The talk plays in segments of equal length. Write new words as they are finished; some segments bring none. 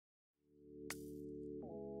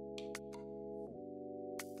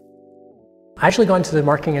I actually got into the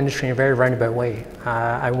marketing industry in a very roundabout way.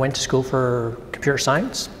 I went to school for computer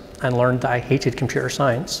science and learned that I hated computer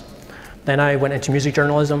science. Then I went into music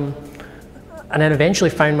journalism and then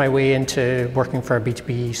eventually found my way into working for a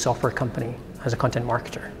B2B software company as a content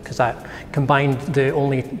marketer, because that combined the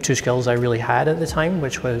only two skills I really had at the time,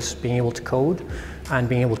 which was being able to code and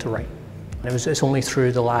being able to write. It's only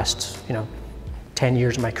through the last 10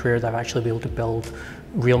 years of my career that I've actually been able to build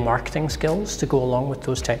real marketing skills to go along with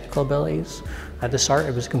those technical abilities. At the start,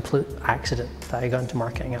 it was a complete accident that I got into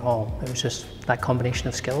marketing at all. It was just that combination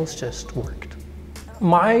of skills just worked.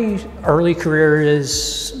 My early career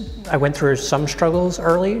I went through some struggles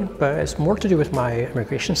early, but it's more to do with my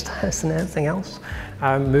immigration status than anything else.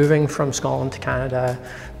 Moving from Scotland to Canada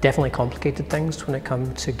definitely complicated things when it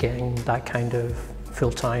comes to getting that kind of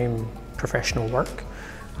full-time professional work.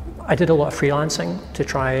 I did a lot of freelancing to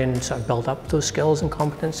try and sort of build up those skills and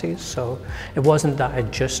competencies. So it wasn't that I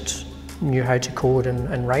just knew how to code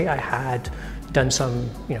and write. I had done some,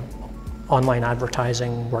 online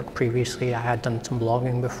advertising work previously. I had done some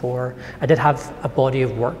blogging before. I did have a body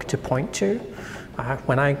of work to point to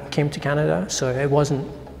when I came to Canada. So it wasn't,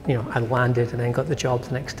 I landed and then got the job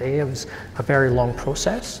the next day. It was a very long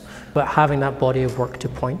process. But having that body of work to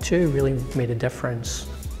point to really made a difference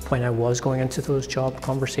when I was going into those job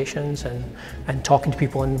conversations and talking to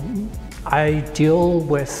people. And I deal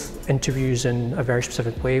with interviews in a very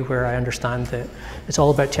specific way where I understand that it's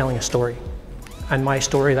all about telling a story. And my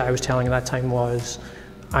story that I was telling at that time was,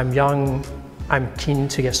 I'm young, I'm keen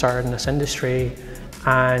to get started in this industry,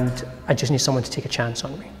 and I just need someone to take a chance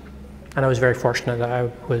on me. And I was very fortunate that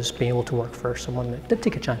I was being able to work for someone that did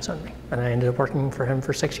take a chance on me. And I ended up working for him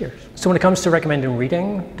for 6 years. So when it comes to recommending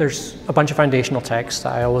reading, there's a bunch of foundational texts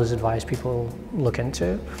that I always advise people look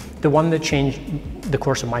into. The one that changed the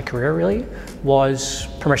course of my career really was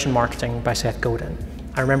Permission Marketing by Seth Godin.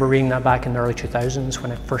 I remember reading that back in the early 2000s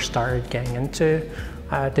when I first started getting into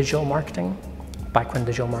digital marketing, back when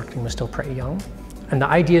digital marketing was still pretty young. And the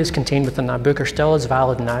ideas contained within that book are still as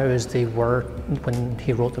valid now as they were when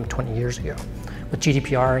he wrote them 20 years ago. With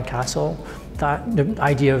GDPR and Castle, the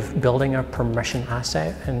idea of building a permission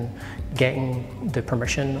asset and getting the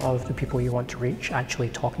permission of the people you want to reach, actually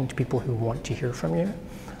talking to people who want to hear from you,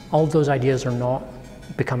 all of those ideas are not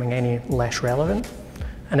becoming any less relevant.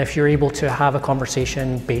 And if you're able to have a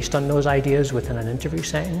conversation based on those ideas within an interview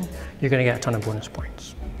setting, you're going to get a ton of bonus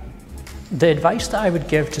points. The advice that I would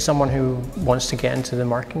give to someone who wants to get into the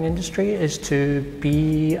marketing industry is to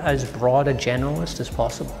be as broad a generalist as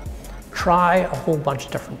possible. Try a whole bunch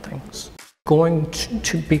of different things. Going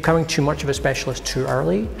to becoming too much of a specialist too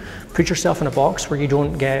early, put yourself in a box where you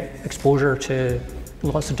don't get exposure to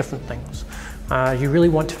lots of different things. You really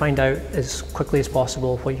want to find out as quickly as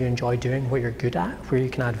possible what you enjoy doing, what you're good at, where you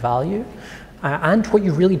can add value, and what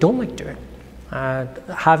you really don't like doing.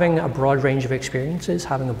 Having a broad range of experiences,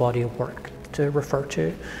 having a body of work to refer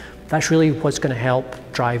to, that's really what's going to help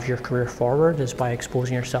drive your career forward, is by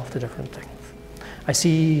exposing yourself to different things. I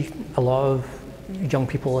see a lot of young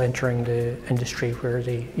people entering the industry where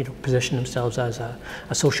they position themselves as a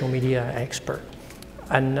social media expert.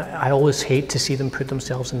 And I always hate to see them put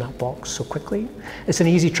themselves in that box so quickly. It's an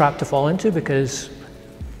easy trap to fall into because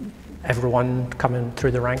everyone coming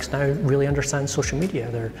through the ranks now really understands social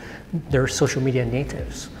media. They're social media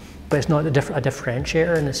natives, but it's not a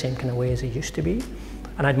differentiator in the same kind of way as it used to be.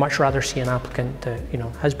 And I'd much rather see an applicant that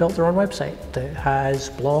has built their own website, that has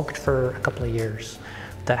blogged for a couple of years,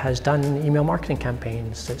 that has done email marketing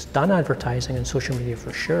campaigns, that's done advertising and social media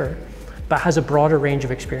for sure, but has a broader range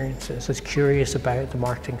of experiences, is curious about the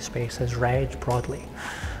marketing space, has read broadly.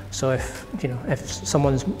 So if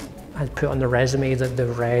someone's has put on their resume that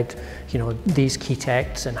they've read these key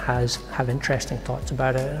texts and have interesting thoughts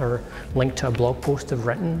about it, or linked to a blog post they've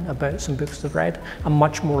written about some books they've read, I'm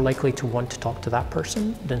much more likely to want to talk to that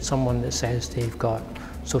person than someone that says they've got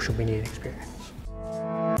social media experience.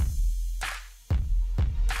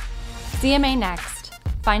 CMA Next.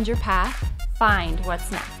 Find your path, find what's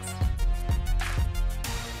next.